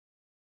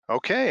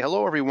Okay,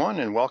 hello everyone,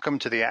 and welcome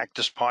to the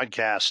Actus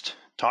Podcast,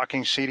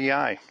 Talking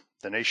CDI,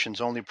 the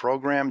nation's only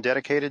program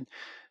dedicated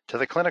to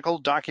the clinical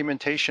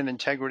documentation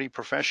integrity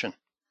profession.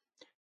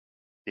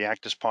 The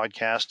Actus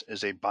Podcast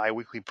is a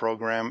bi-weekly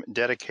program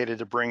dedicated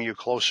to bring you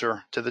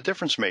closer to the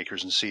difference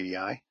makers in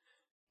CDI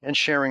and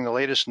sharing the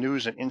latest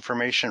news and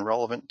information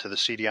relevant to the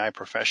CDI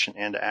profession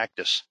and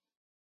Actus.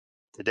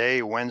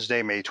 Today,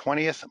 Wednesday, May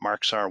 20th,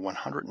 marks our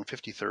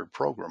 153rd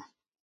program.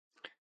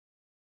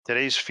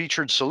 Today's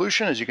featured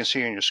solution, as you can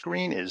see on your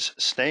screen, is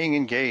Staying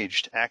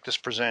Engaged. Actus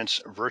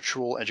presents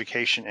Virtual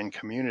Education and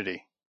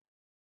Community.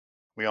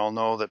 We all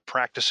know that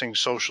practicing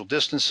social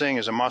distancing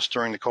is a must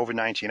during the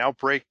COVID-19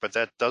 outbreak, but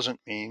that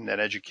doesn't mean that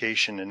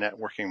education and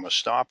networking must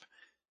stop.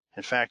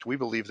 In fact, we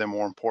believe they're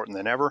more important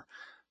than ever.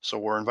 So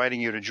we're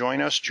inviting you to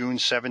join us June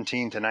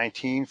 17 to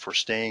 19 for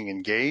Staying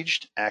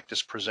Engaged.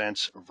 Actus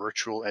presents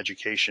Virtual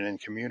Education and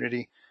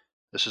Community.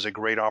 This is a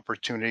great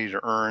opportunity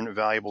to earn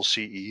valuable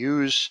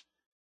CEUs,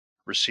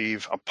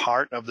 receive a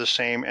part of the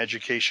same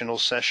educational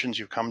sessions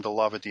you've come to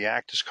love at the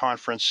Actus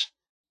Conference,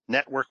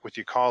 network with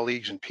your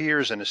colleagues and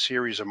peers in a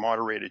series of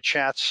moderated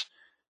chats,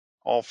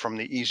 all from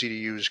the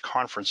easy-to-use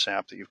conference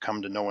app that you've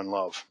come to know and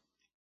love.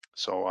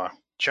 So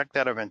check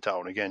that event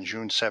out. Again,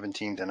 June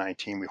 17 to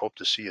 19. We hope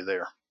to see you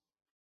there.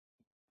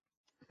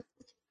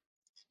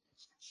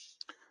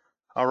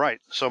 All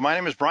right, so my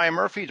name is Brian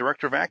Murphy,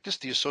 Director of Actus,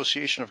 the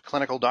Association of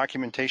Clinical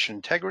Documentation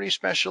Integrity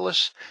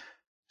Specialists,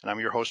 and I'm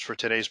your host for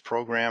today's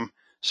program,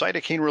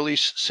 Cytokine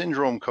Release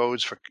Syndrome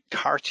Codes for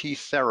CAR-T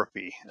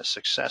Therapy, a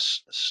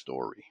Success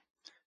Story.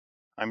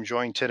 I'm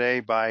joined today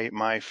by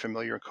my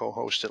familiar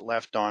co-host at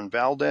left, Dawn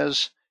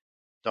Valdez.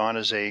 Dawn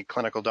is a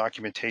Clinical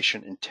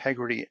Documentation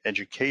Integrity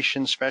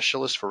Education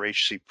Specialist for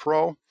HC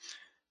Pro.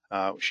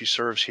 She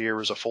serves here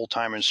as a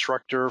full-time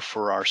instructor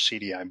for our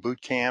CDI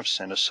boot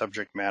camps and a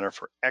subject matter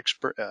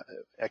expert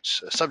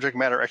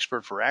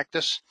for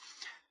Actus.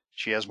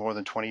 She has more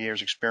than 20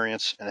 years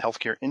experience in the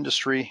healthcare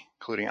industry,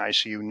 including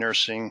ICU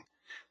nursing,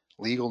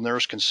 legal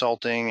nurse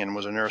consulting, and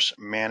was a nurse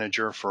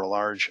manager for a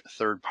large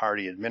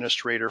third-party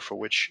administrator for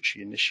which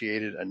she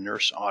initiated a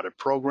nurse audit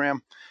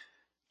program.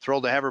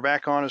 Thrilled to have her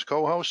back on as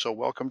co-host, so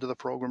welcome to the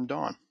program,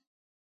 Dawn.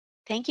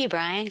 Thank you,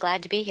 Brian.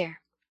 Glad to be here.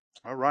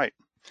 All right.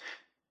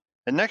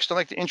 And next, I'd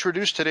like to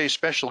introduce today's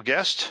special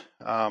guest.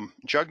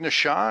 Jugna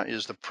Shah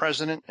is the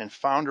president and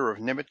founder of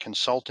Nimitz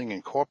Consulting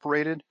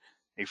Incorporated,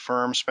 a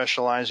firm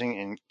specializing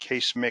in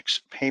case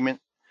mix payment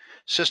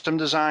system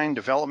design,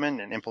 development,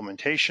 and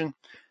implementation.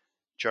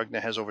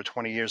 Jugna has over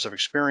 20 years of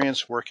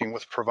experience working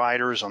with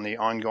providers on the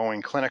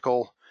ongoing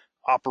clinical,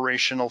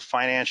 operational,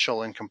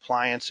 financial, and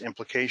compliance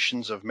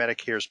implications of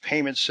Medicare's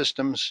payment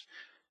systems,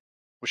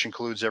 which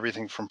includes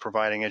everything from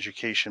providing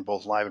education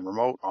both live and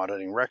remote,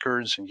 auditing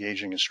records,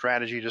 engaging in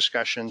strategy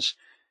discussions,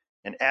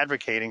 and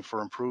advocating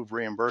for improved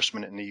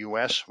reimbursement in the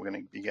U.S. We're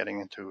going to be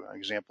getting into an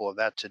example of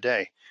that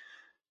today.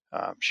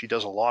 She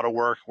does a lot of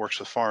work, works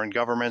with foreign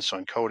governments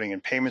on coding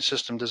and payment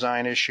system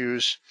design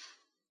issues.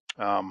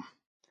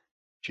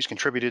 She's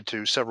contributed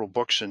to several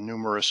books and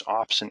numerous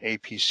ops and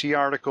APC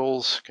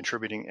articles,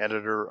 contributing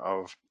editor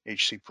of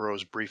HC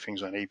Pro's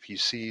briefings on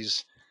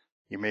APCs.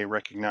 You may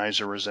recognize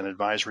her as an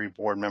advisory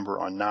board member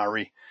on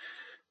NARI.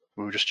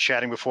 We were just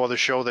chatting before the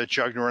show that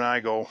Jugna and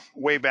I go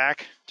way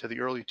back to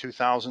the early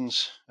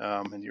 2000s,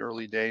 in the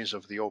early days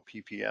of the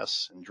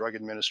OPPS and drug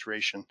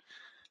administration.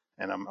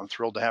 And I'm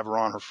thrilled to have her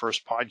on her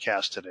first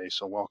podcast today.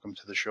 So welcome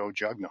to the show,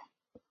 Jugna.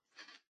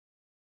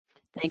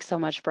 Thanks so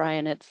much,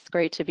 Brian. It's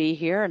great to be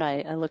here, and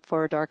I look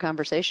forward to our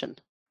conversation.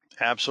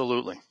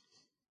 Absolutely.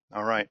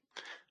 All right.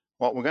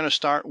 Well, we're going to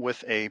start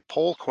with a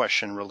poll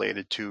question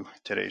related to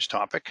today's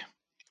topic.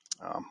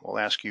 We'll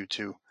ask you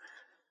to,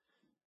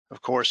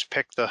 of course,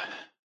 pick the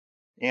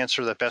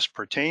answer that best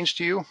pertains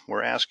to you.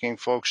 We're asking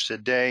folks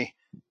today,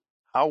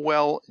 how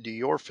well do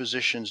your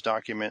physicians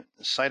document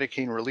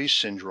cytokine release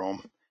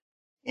syndrome,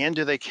 and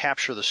do they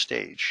capture the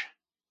stage?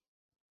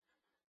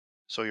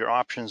 So your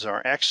options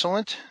are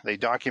excellent, they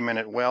document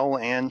it well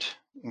and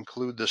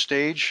include the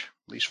stage,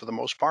 at least for the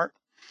most part.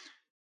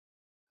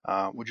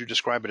 Would you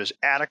describe it as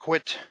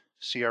adequate?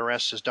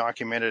 CRS is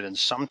documented and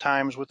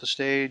sometimes with the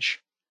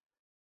stage.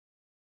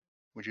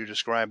 Would you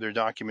describe their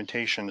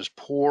documentation as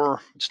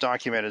poor? It's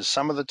documented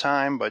some of the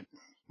time, but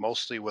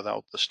mostly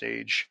without the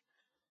stage.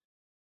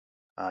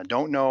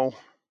 Don't know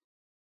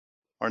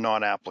or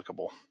not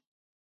applicable.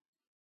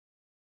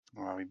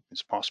 Well,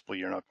 it's possible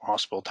you're not,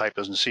 hospital type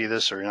doesn't see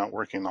this, or you're not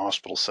working in the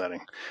hospital setting.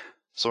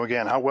 So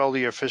again, how well do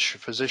your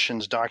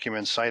physicians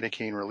document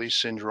cytokine release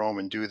syndrome,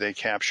 and do they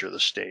capture the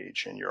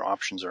stage? And your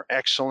options are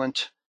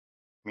excellent,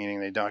 meaning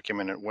they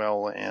document it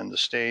well and the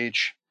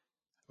stage.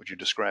 Would you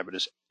describe it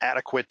as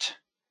adequate,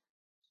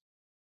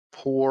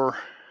 poor,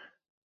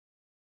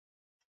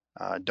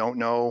 don't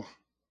know,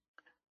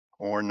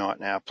 or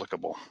not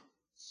applicable?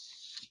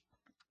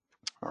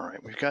 All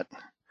right, we've got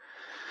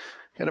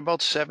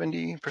about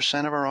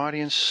 70% of our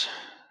audience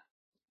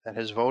that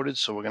has voted,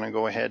 so we're going to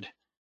go ahead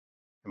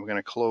and we're going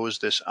to close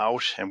this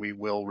out, and we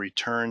will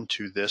return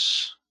to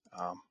this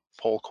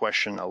poll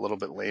question a little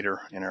bit later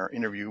in our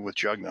interview with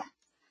Jugna.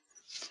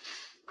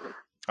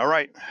 All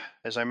right.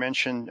 As I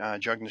mentioned,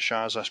 Jugna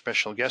Shah is our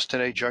special guest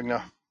today.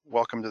 Jugna,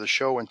 welcome to the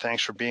show, and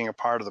thanks for being a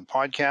part of the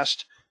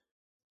podcast.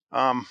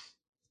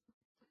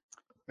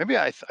 Maybe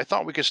I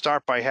thought we could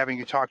start by having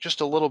you talk just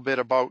a little bit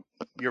about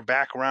your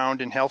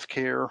background in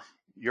healthcare,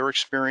 your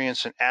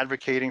experience in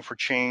advocating for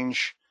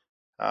change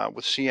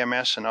with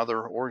CMS and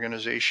other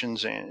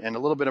organizations, and a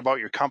little bit about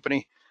your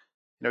company.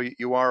 You know,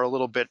 you are a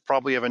little bit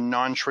probably of a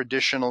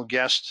non-traditional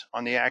guest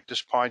on the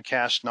Actus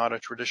podcast, not a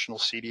traditional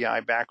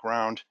CDI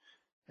background,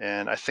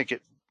 and I think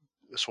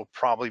this will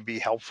probably be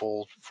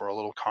helpful for a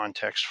little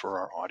context for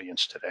our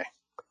audience today.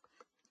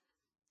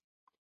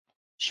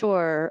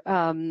 Sure.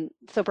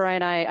 So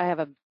Brian, I have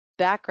a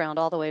background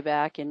all the way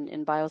back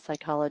in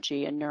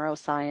biopsychology and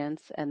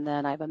neuroscience, and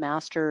then I have a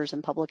master's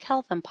in public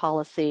health and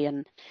policy,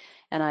 and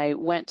I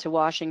went to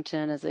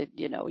Washington as a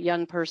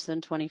young person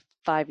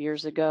 25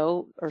 years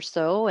ago or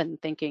so,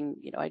 and thinking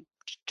I'd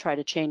try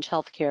to change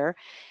healthcare.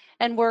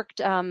 And worked,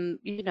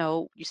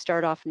 you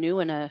start off new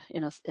in a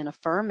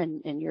firm,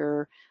 and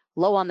you're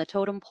low on the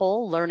totem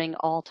pole, learning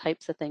all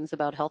types of things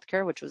about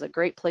healthcare, which was a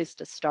great place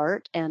to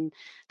start. And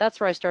that's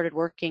where I started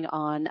working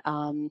on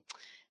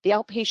the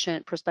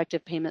outpatient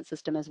prospective payment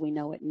system as we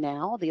know it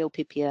now, the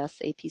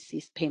OPPS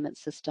APC payment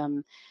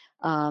system.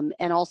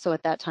 And also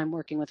at that time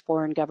working with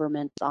foreign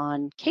governments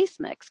on case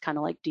mix, kind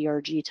of like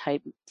DRG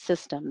type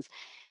systems.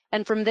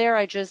 And from there,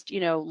 I just,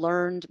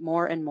 learned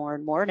more and more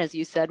and more. And as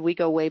you said, we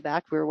go way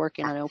back. We were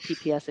working on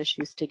OPPS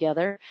issues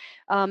together.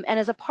 And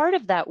as a part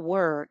of that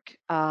work,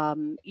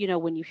 when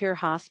you hear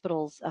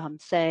hospitals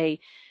say,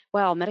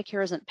 "Well,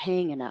 Medicare isn't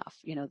paying enough.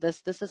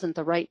 This isn't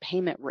the right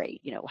payment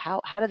rate.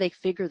 How do they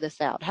figure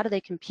this out? How do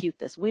they compute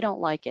this? We don't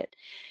like it."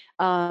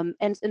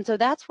 And so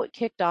that's what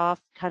kicked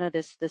off kind of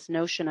this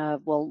notion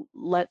of, well,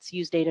 let's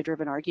use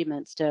data-driven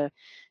arguments to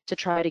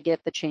try to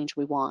get the change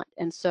we want.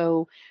 And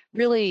so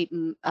really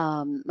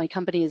my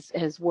company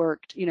has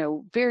worked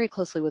very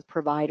closely with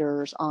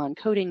providers on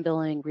coding,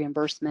 billing,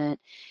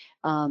 reimbursement,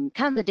 kind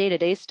of the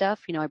day-to-day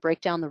stuff. I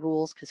break down the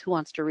rules because who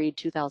wants to read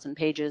 2,000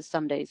 pages?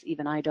 Some days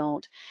even I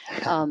don't.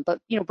 But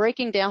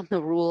breaking down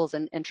the rules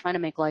and trying to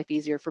make life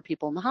easier for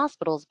people in the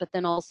hospitals, but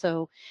then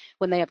also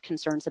when they have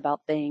concerns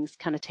about things,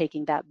 kind of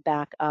taking that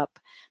back up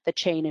the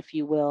chain, if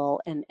you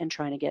will, and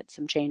trying to get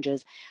some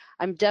changes.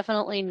 I'm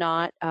definitely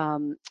not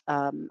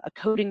a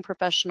coding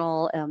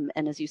professional,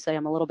 and as you say,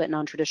 I'm a little bit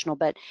non-traditional,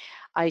 but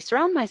I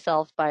surround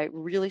myself by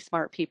really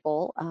smart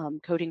people,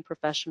 coding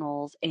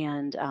professionals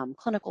and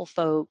clinical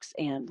folks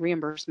and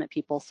reimbursement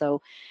people.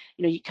 So,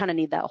 you kind of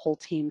need that whole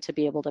team to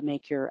be able to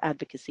make your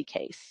advocacy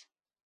case.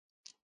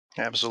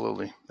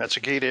 Absolutely. That's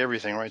a key to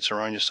everything, right?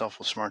 Surround yourself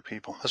with smart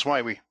people. That's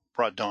why we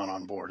brought Dawn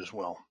on board as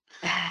well.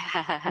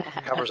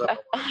 Covers up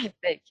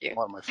Thank you. a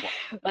lot of my flaws.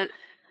 But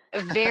a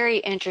very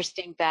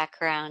interesting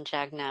background,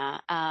 Jagna.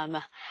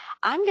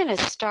 I'm going to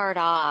start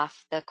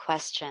off the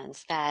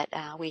questions that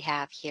we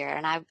have here,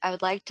 and I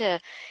would like to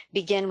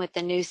begin with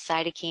the new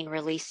cytokine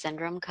release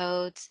syndrome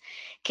codes.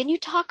 Can you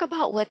talk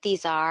about what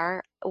these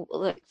are?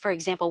 For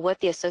example, what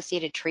the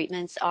associated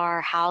treatments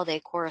are, how they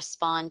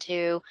correspond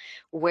to,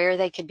 where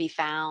they could be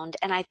found,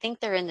 and I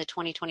think they're in the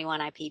 2021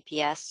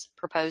 IPPS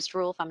proposed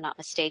rule, if I'm not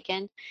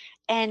mistaken,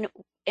 and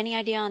any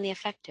idea on the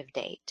effective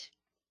date?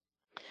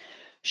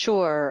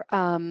 Sure.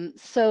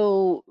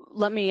 So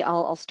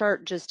I'll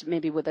start just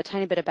maybe with a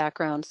tiny bit of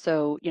background.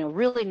 So,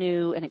 really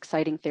new and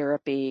exciting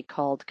therapy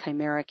called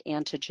chimeric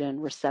antigen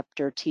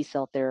receptor T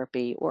cell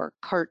therapy, or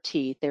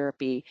CAR-T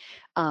therapy,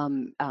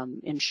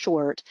 in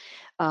short.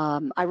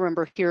 I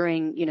remember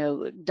hearing,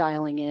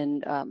 dialing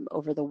in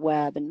over the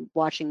web and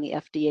watching the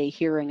FDA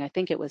hearing. I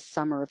think it was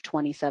summer of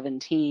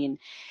 2017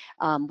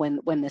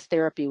 when this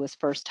therapy was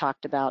first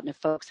talked about. And if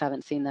folks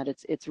haven't seen that,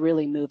 it's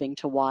really moving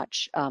to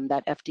watch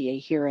that FDA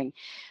hearing.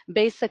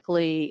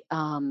 Basically,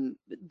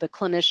 the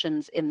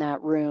clinicians in that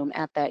room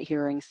at that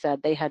hearing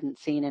said they hadn't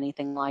seen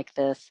anything like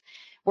this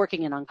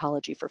working in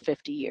oncology for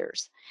 50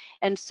 years.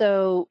 And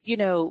so,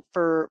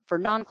 for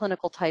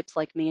non-clinical types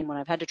like me, and when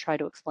I've had to try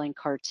to explain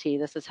CAR-T,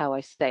 this is how I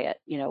say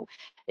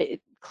it.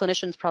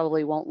 Clinicians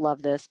probably won't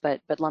love this,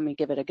 but let me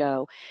give it a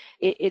go.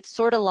 It's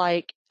sort of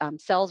like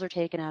cells are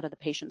taken out of the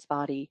patient's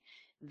body.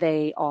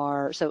 They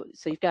are, so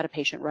you've got a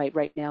patient,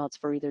 right now it's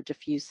for either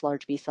diffuse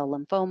large B-cell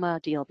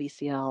lymphoma,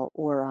 DLBCL,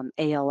 or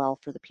ALL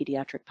for the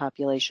pediatric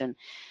population.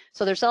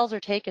 So their cells are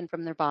taken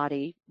from their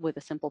body with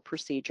a simple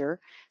procedure,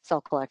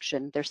 cell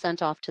collection. They're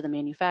sent off to the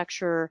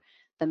manufacturer.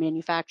 The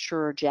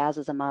manufacturer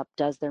jazzes them up,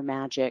 does their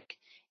magic,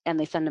 and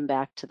they send them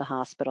back to the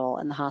hospital,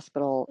 and the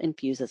hospital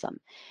infuses them.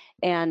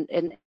 And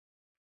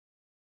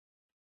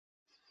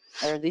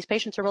or these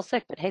patients are real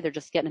sick, but hey, they're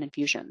just getting an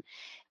infusion.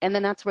 And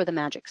then that's where the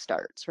magic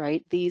starts,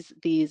 right? These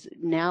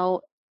now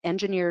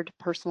engineered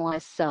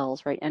personalized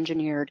cells, right?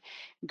 Engineered,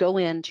 go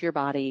into your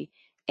body,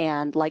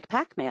 and like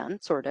Pac-Man,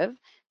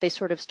 they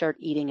sort of start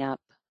eating up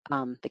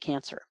the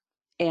cancer.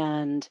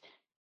 And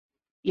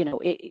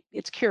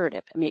it's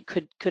curative. I mean, it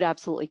could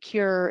absolutely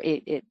cure.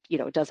 It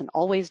doesn't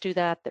always do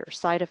that. There are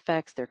side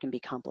effects. There can be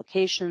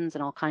complications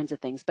and all kinds of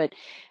things. But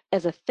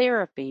as a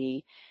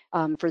therapy,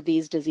 for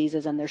these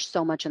diseases, and there's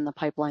so much in the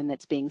pipeline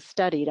that's being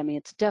studied. I mean,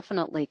 it's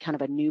definitely kind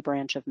of a new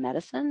branch of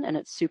medicine, and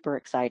it's super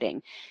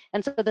exciting.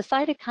 And so the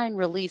cytokine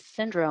release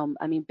syndrome,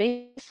 I mean,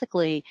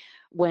 basically,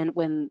 when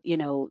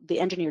the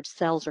engineered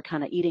cells are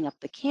kind of eating up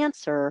the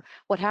cancer,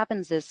 what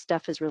happens is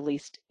stuff is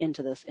released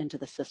into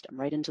the system,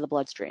 right into the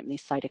bloodstream,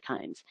 these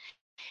cytokines.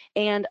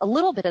 And a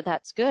little bit of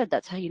that's good.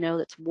 That's how you know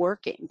that's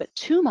working. But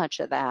too much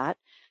of that,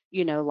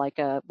 like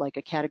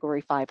a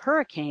Category 5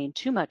 hurricane,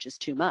 too much is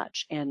too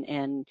much,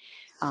 and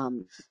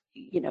um,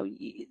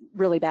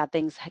 really bad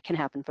things can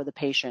happen for the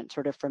patient,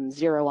 sort of from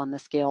 0 on the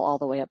scale all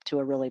the way up to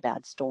a really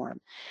bad storm.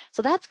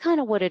 So that's kind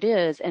of what it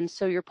is. And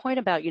so your point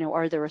about,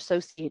 are there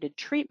associated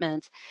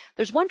treatments?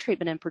 There's one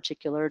treatment in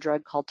particular, a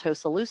drug called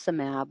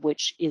tocilizumab,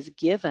 which is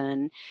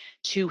given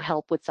to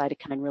help with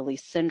cytokine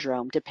release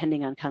syndrome,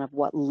 depending on kind of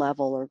what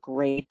level or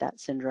grade that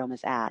syndrome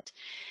is at.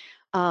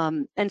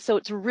 And so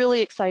it's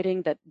really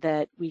exciting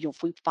that we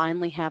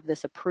finally have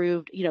this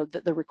approved.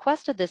 The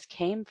request of this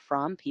came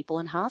from people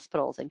in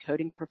hospitals and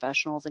coding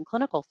professionals and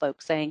clinical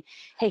folks saying,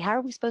 hey, how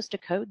are we supposed to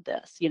code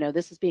this?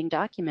 This is being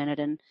documented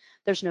and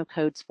there's no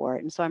codes for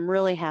it. And so I'm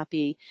really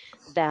happy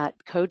that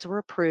codes were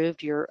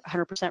approved. You're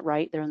 100%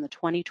 right. They're in the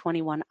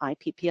 2021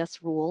 IPPS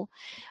rule.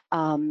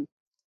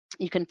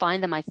 You can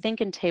find them, I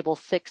think, in Table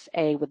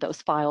 6A with those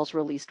files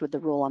released with the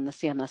rule on the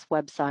CMS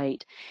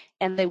website.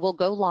 And they will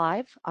go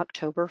live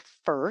October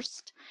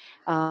 1st.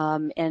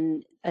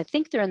 And I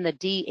think they're in the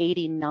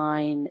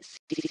D89.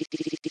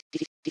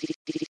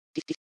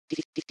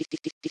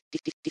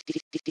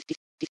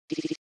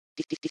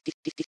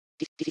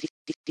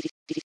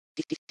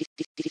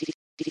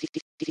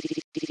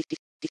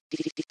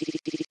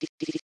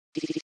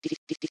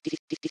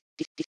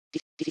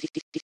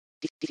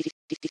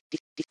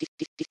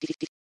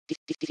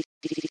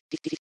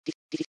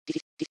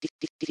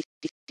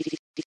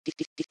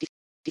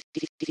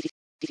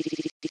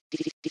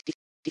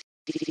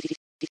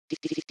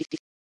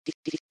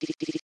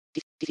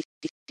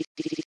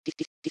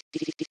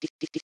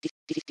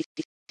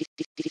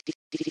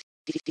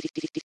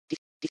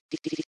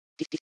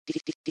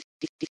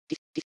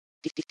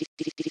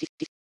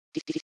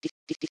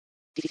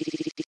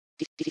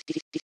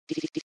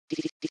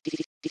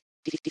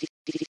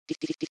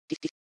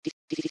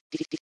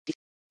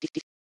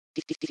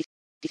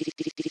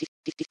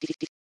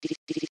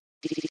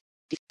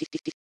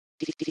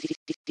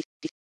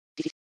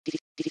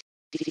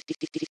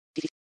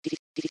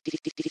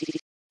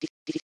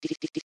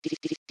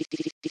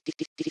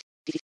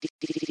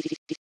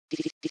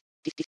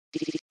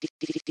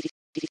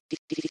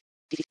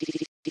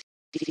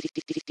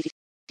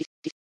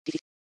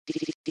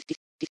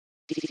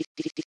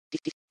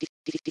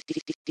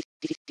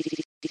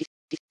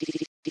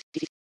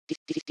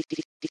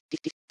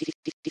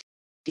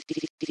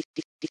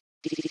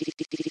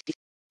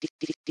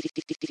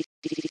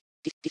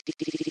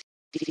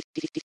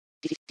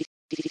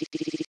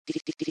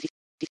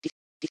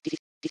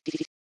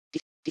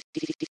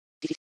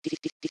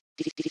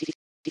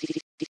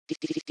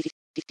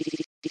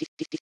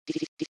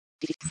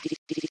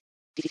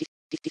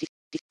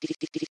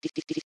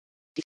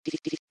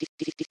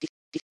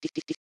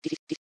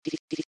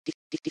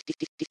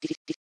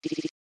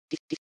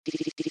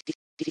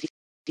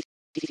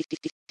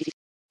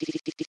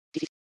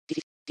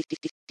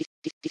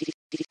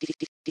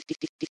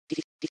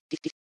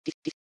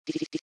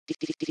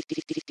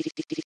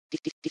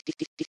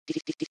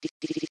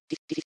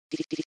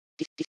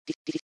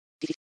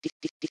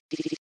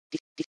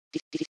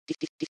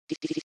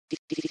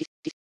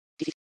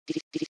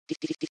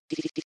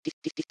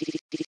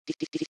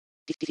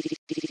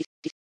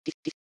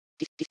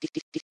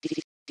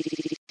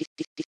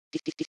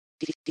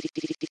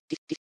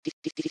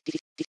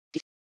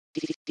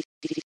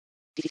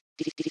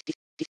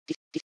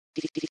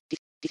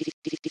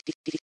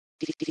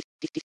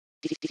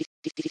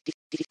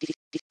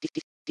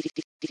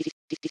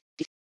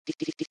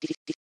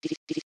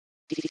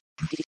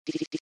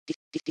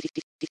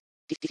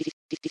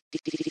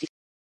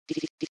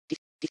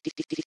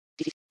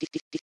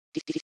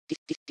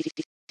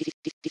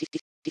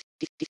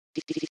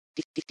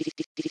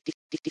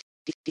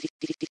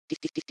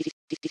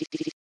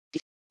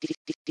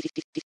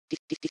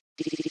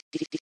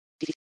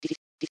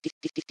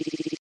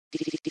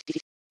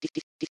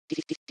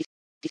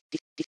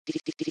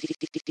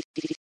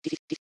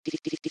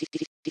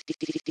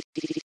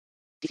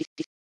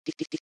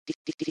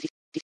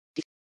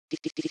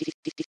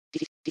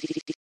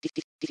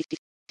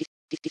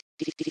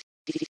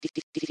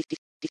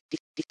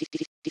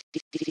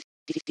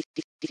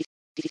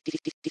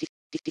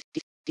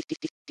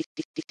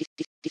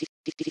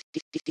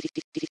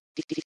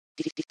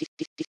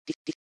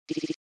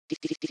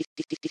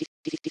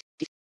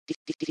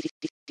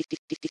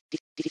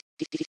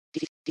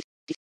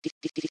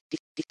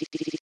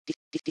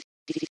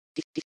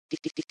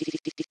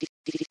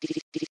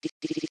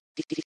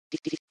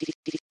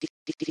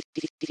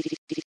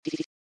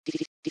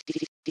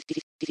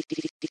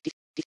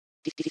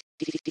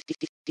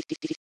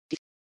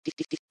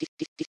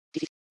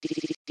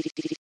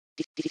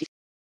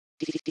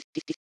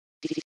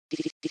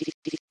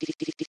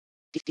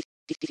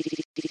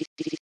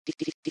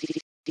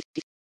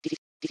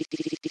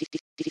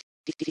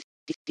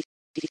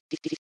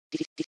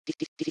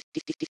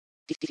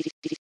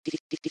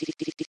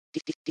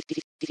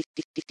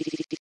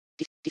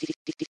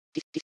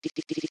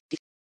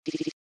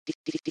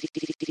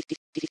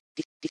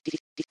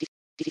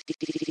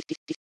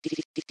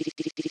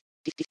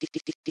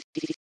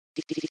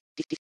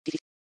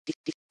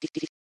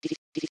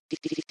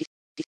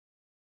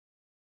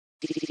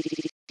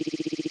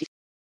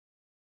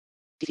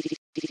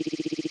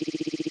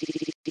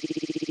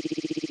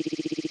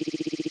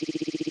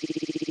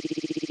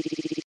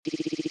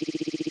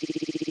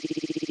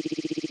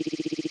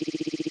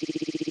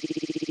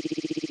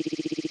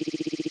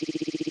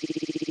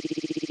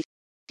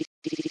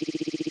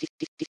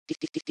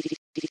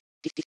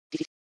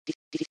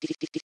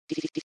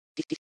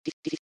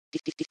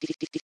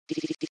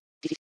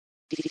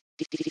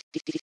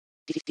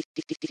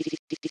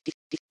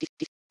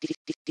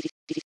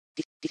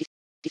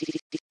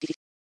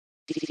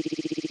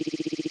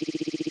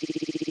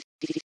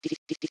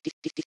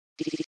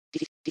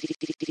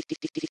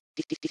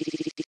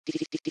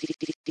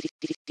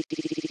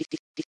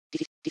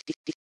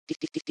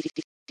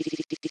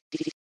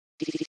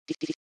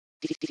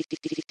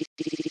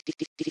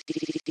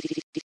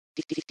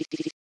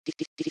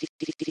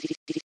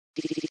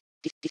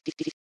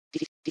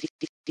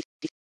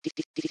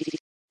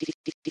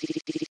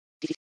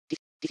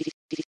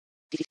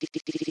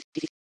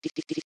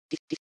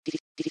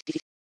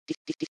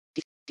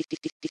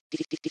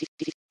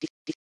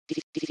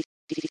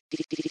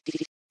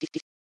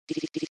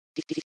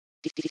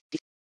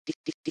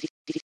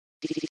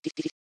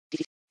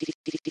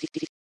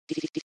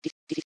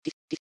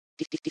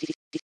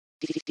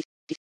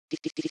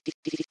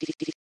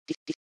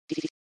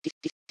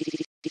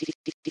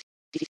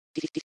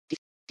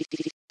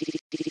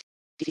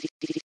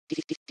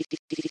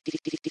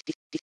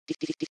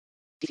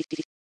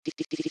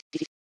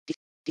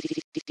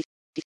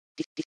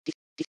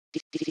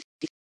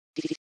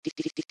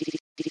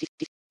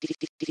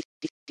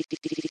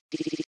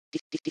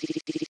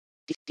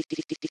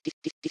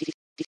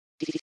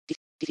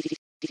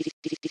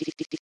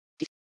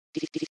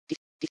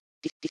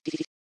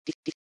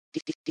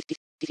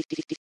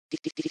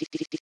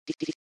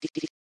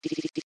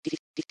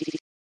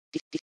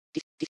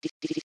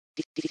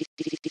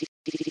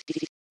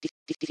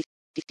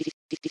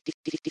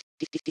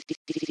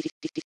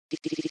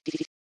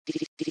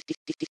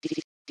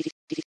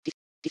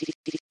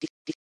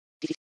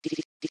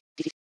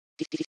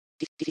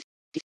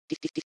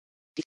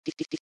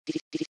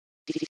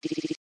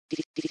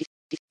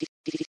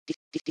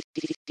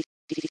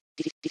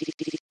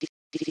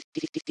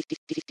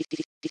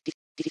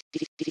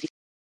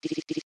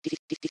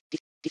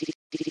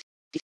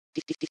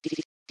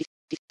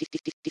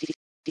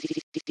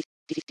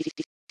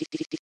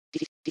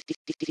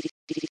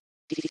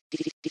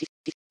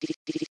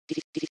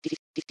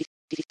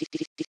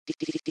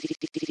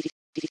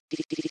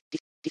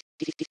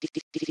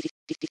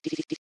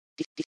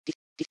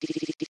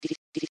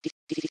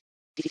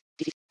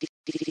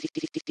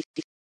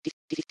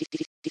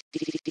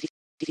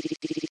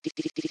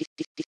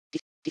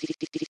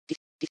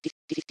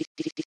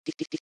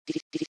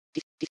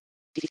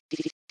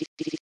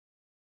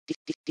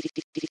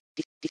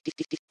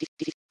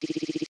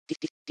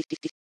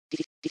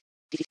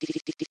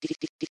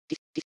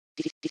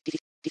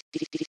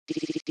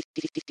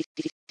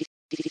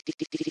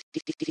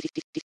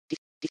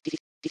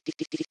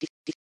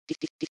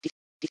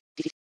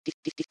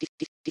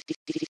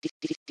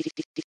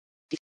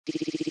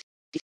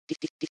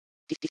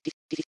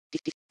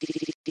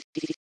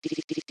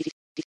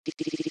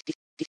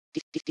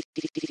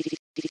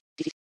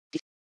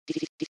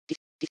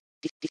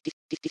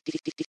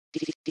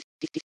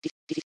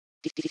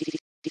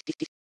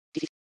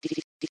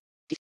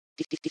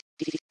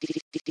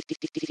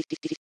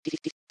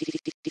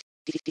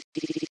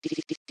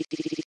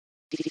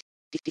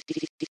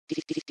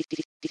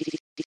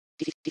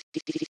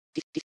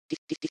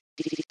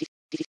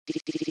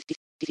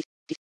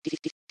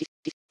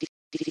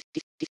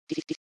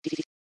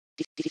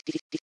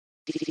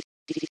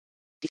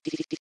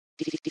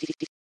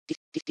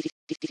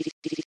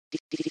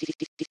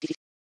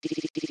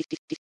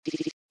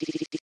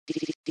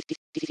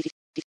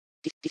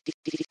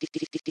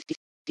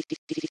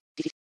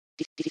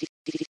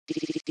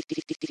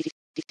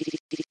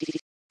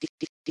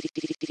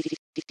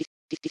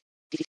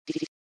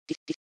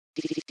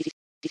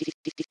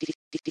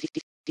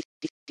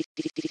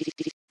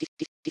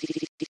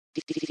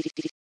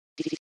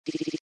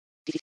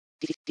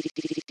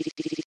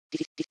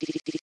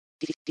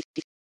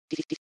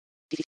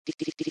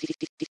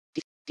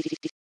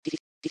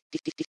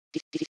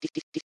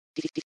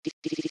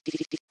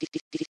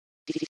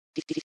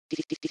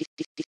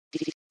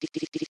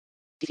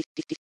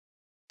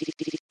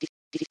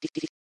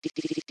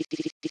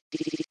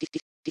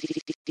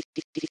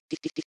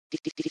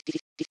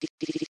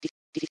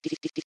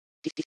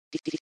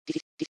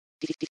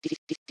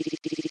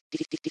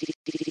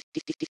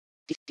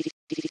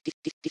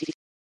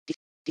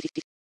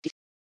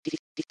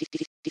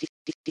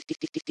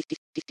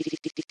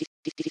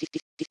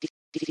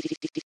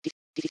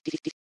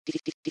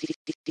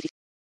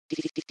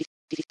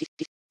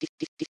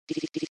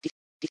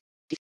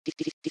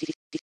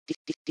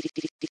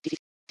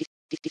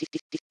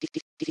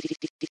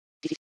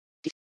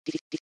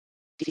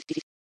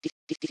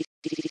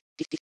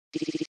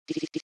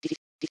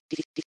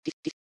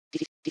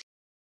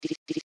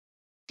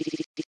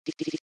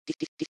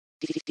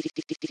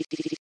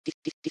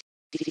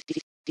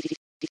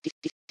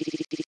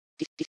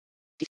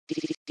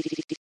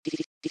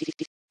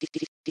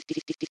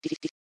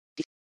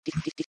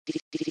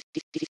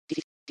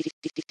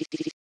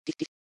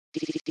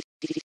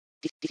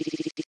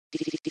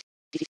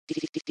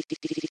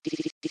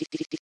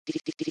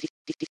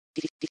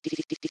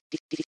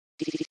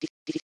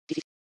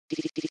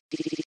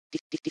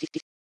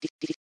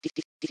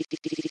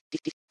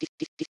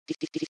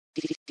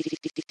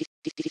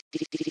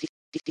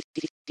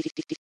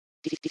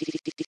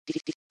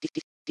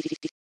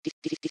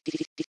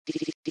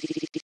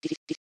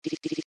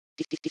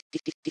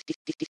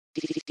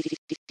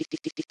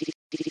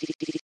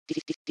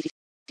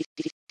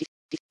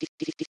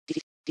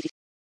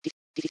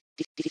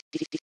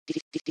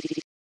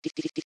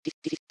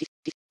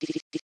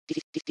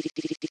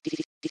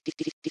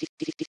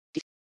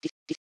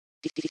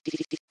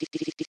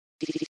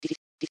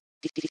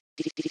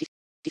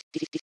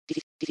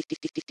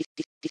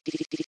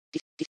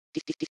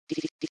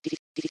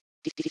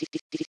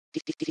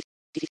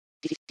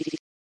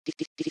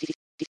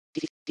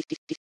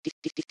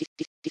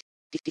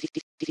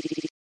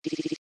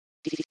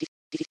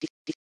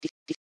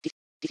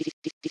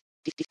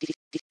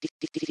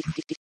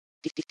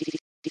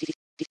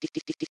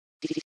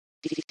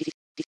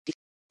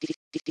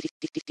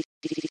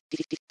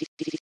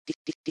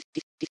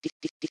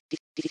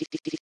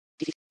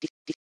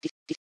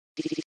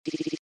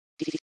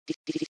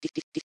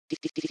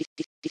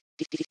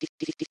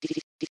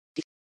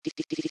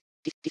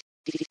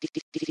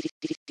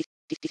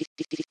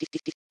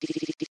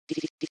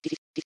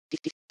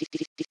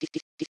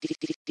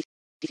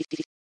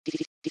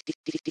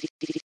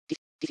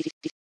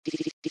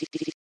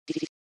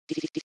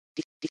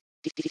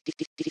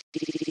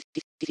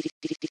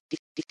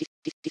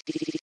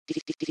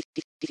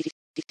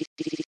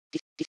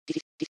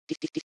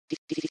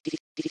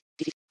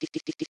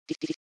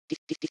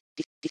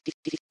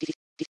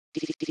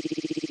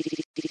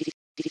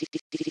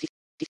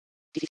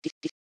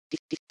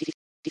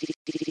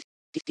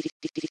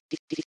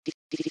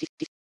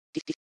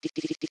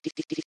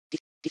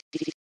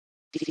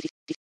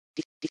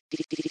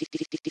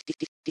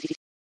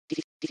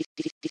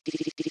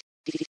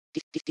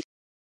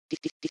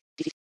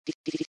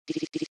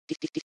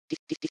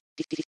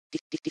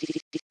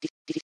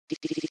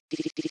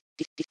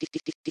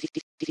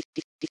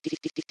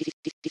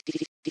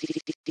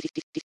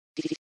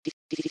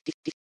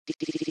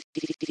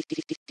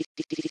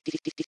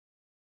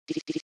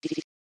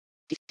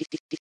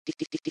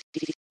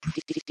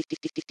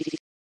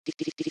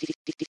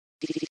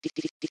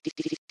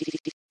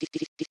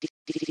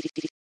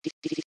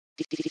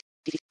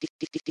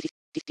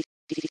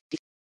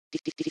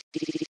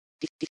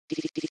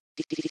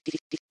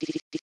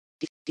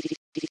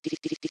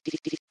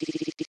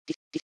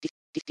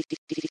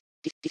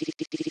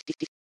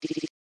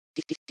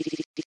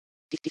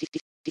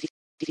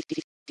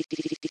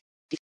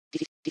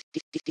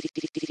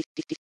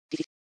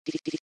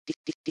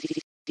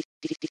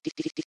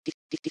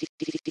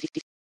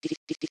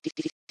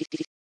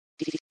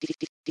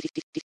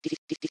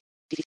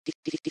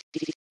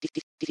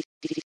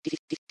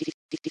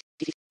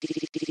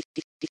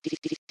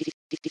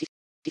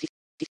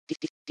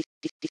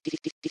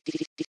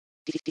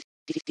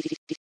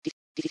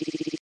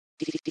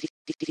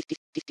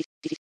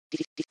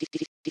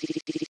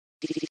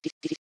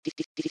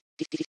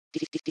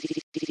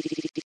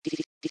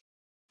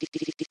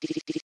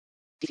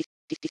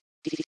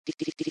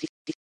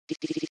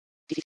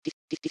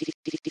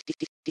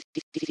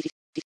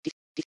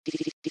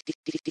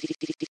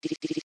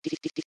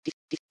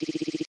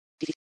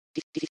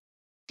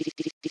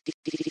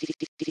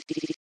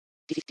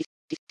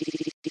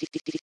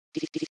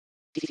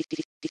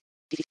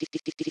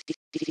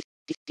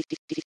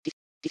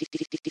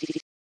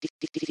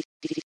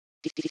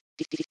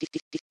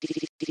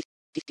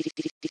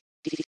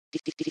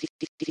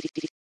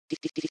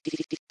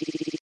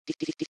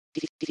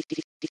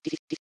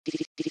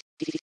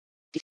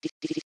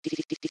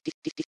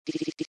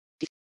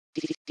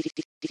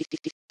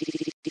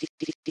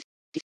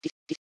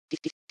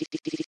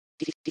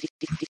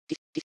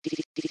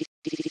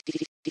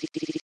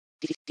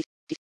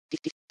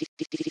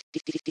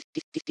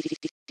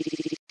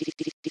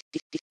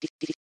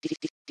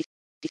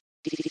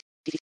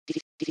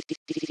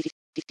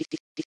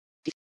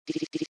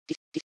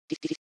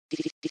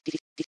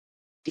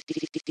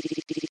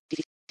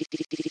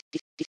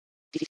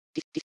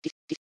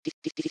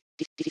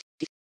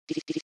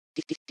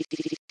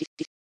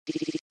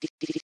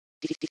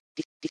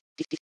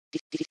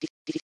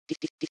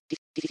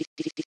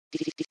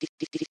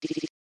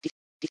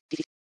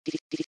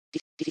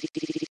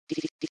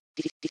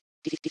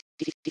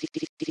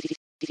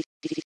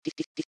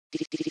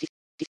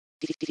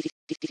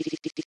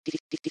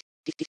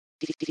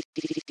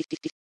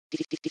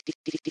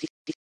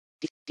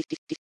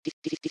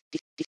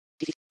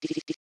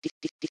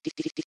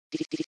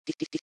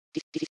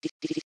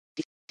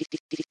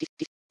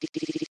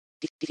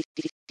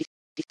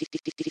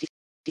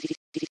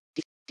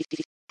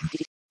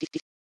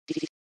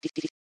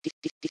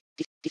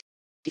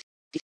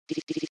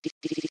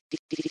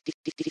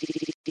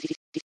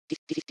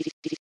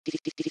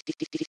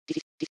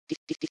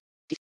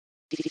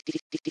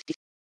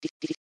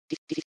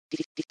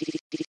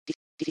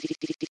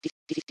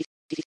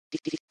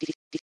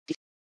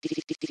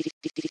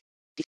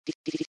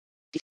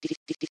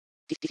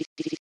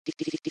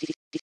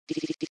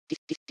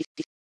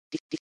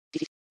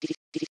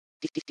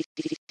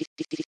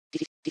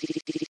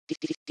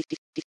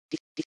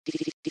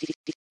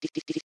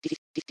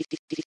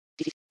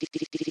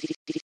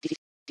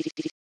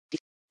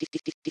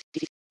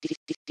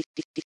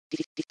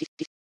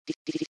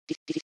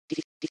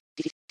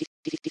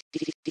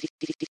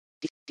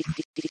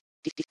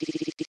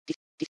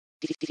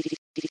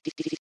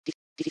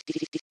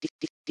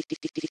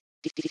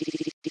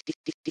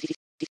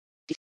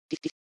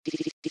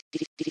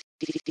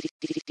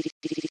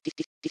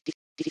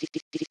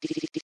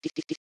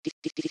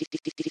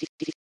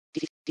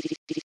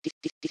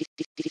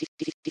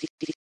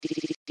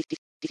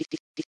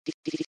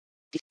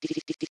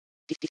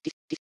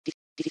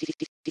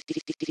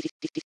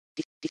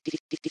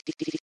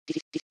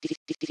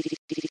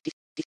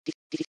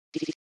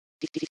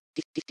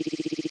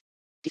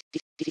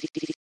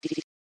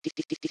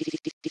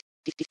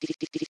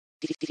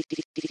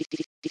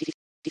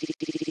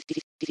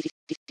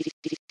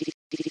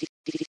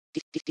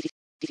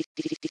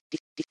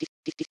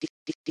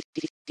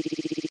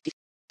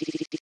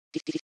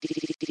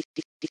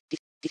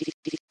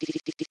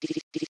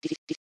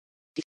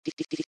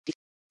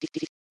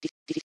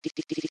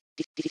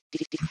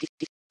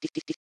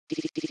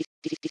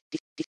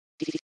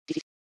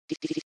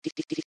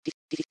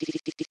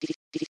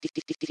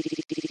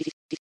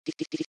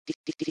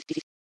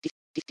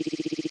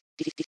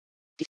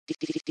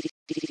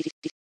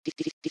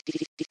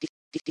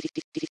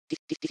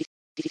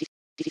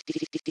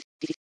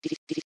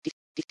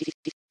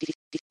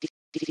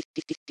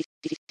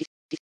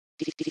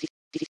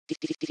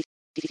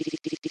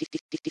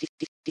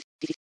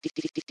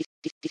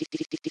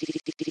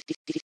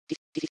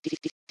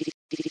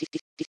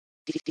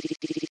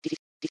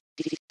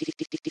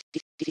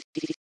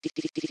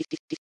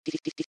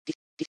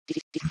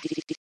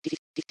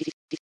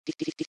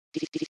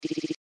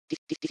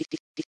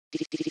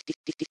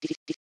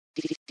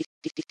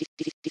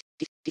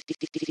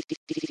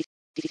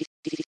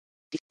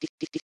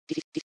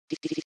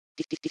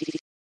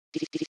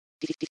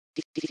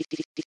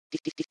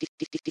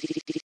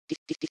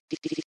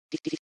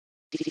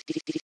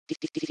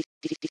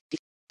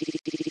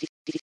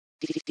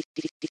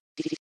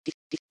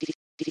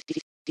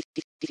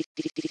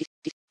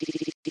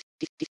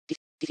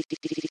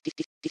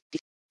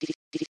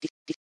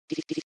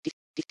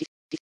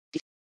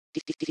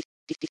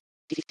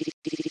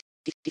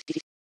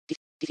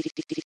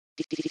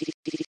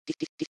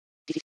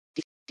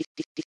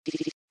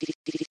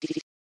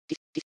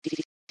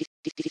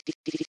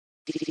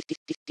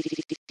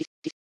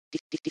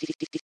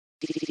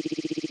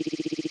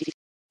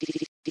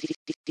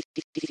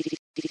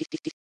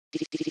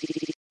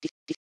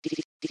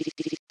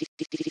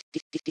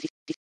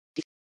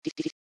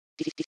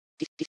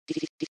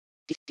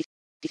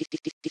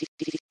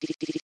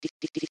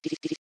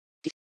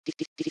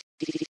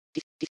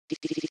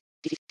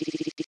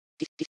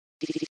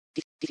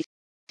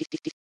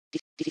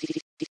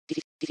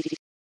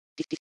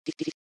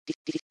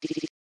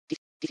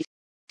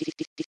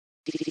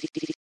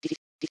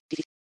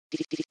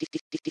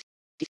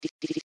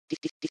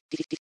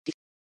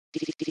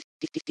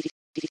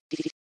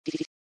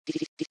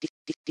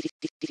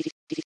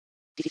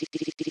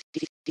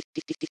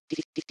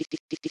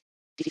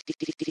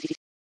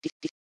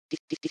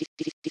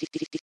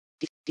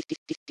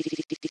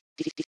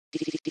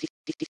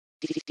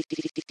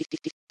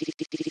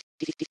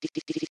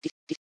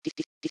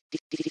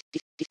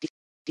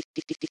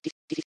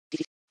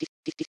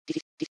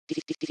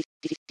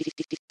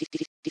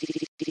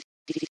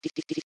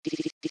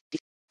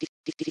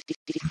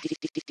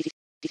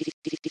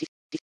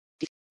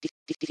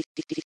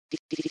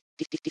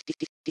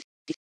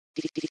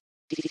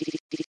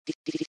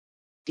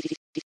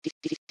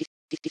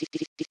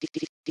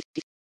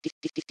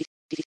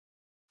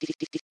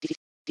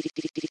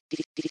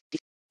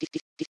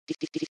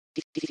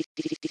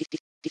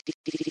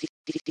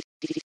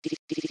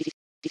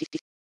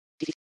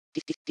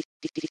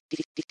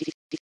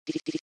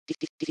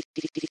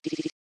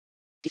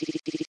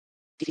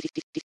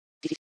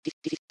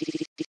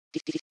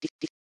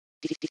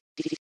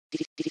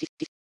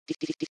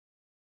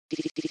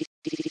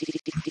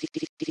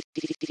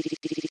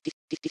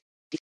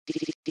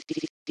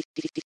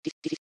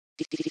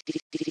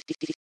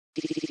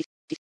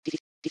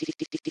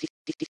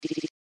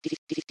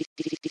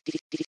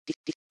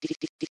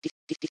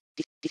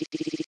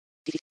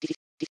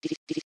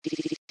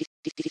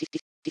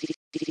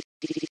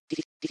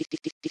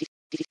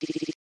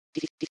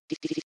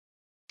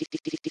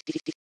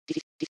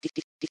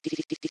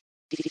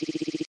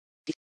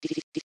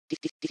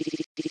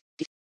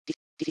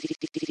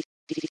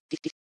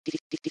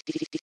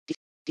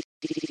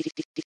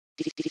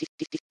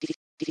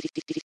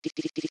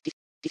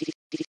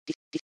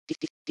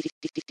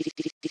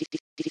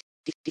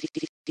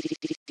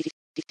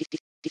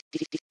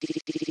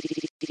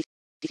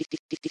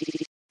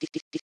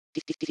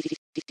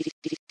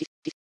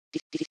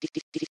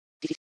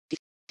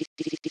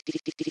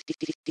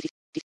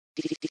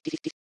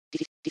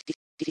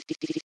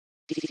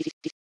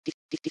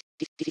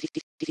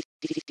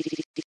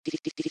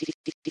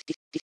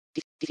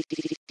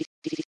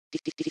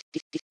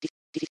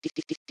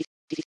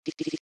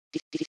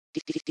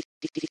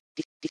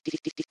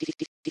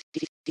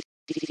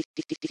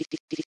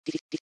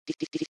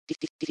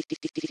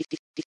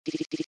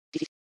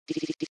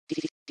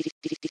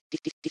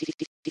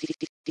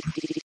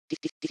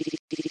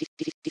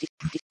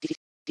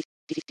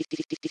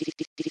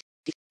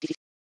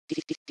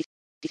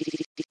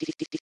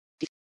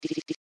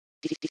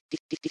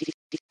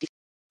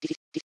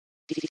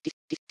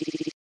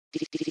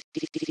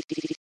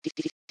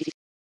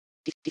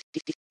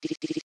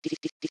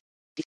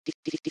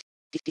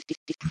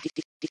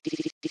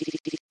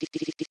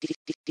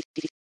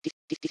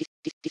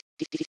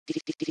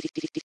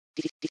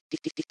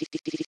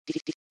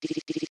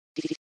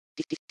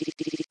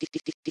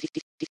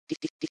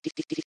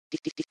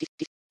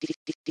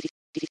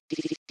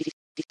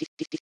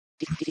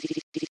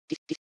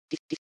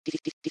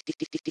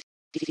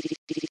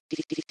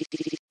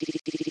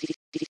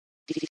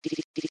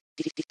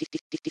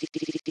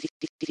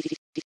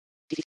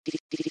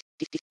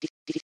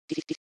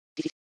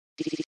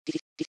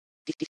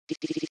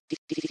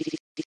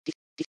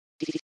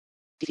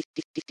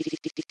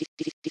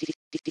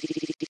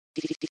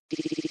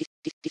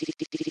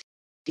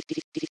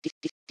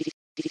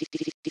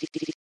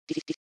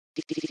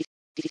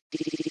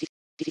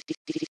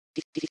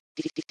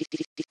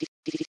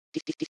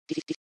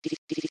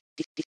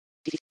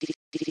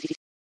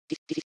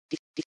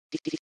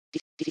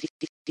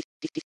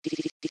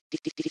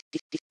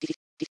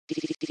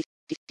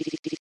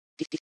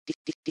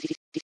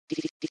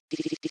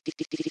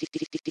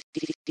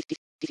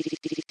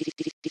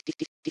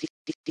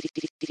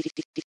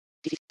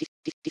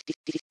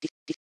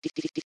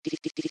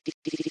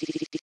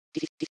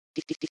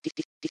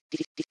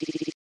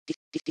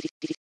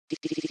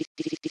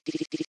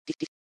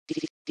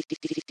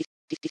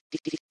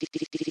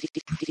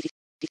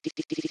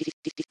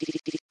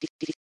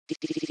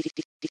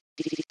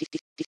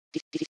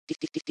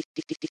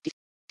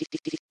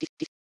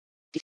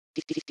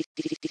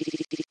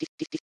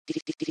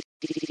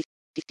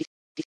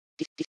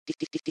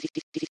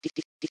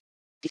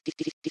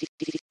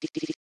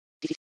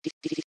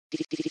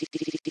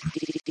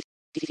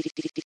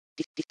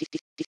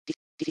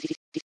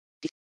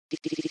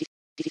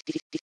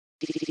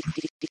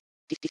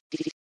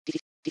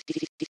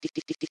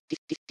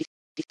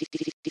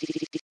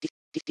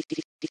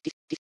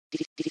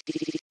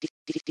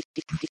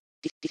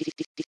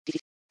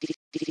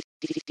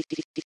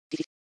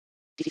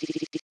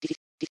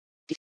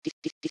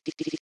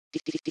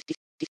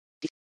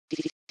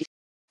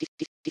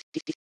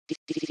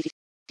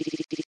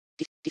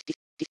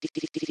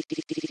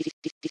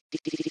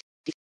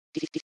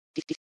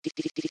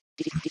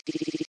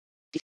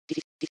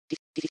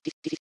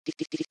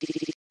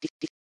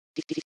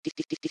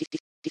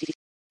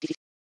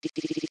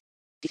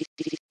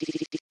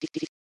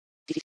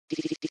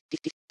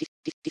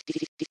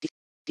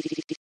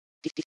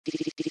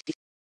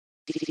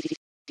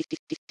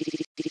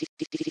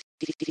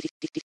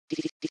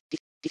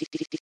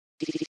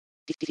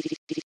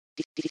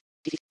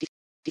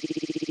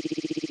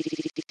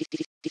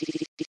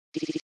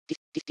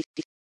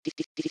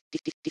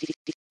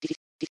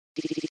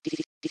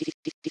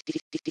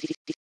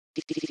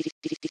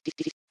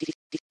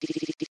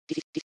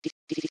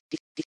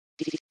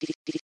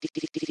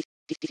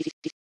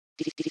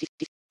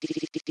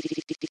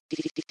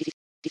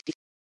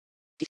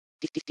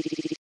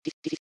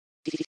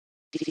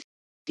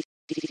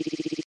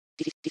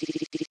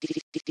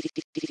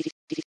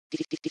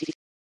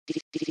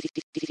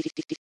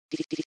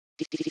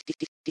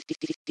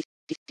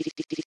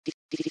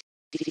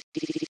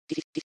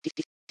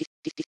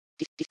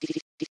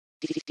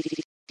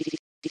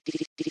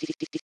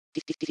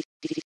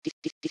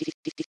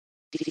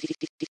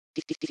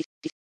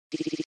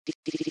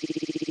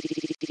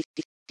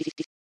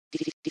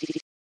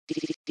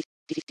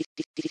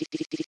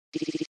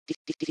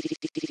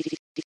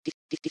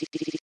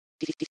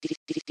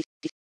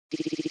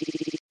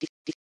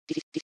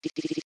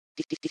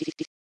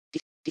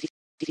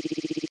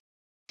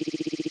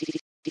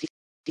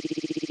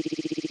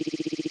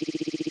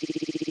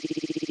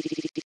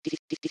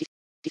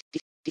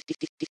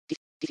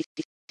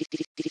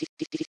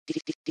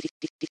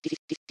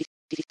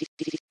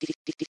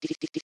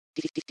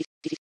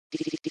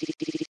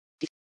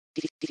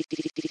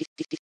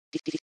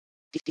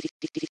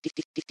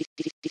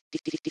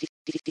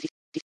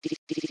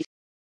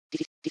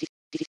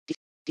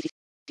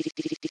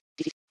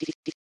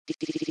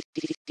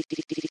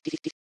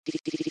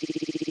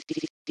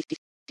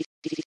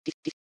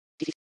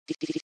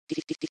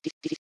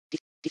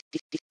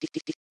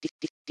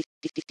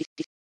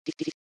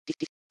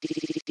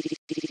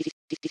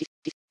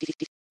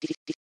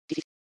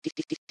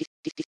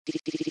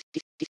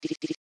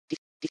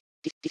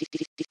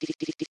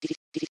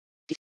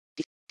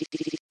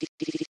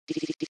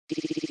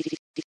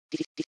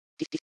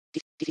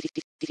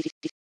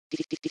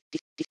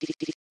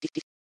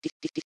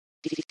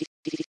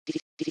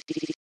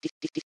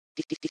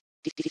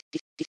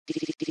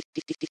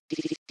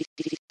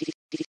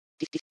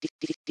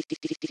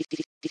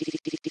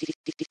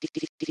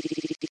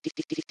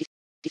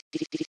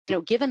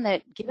 given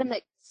that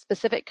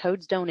specific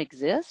codes don't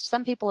exist,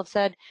 some people have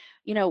said,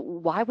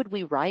 why would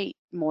we write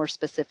more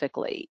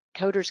specifically?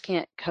 Coders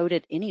can't code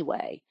it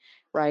anyway,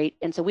 right?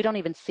 And so we don't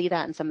even see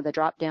that in some of the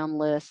drop-down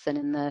lists and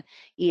in the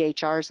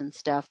EHRs and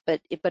stuff.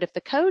 But if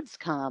the codes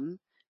come,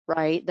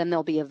 right, then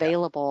they'll be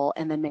available,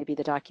 and then maybe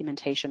the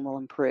documentation will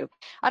improve.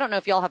 I don't know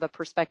if y'all have a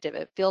perspective.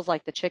 It feels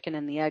like the chicken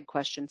and the egg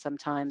question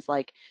sometimes,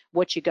 like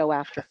what you go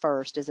after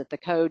first. Is it the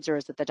codes or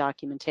is it the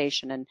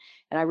documentation? And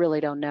I really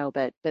don't know,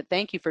 but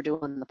thank you for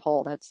doing the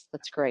poll. That's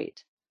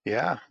great.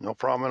 Yeah, no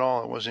problem at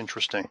all. It was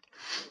interesting.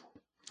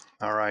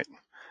 All right.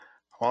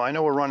 Well, I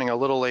know we're running a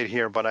little late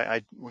here, but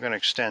we're going to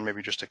extend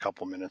maybe just a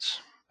couple minutes.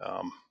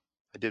 I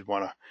did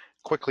want to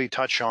quickly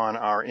touch on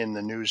our In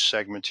the News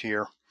segment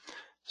here.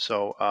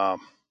 So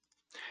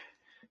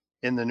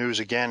In the News,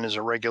 again, is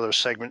a regular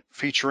segment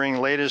featuring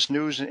latest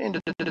news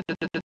and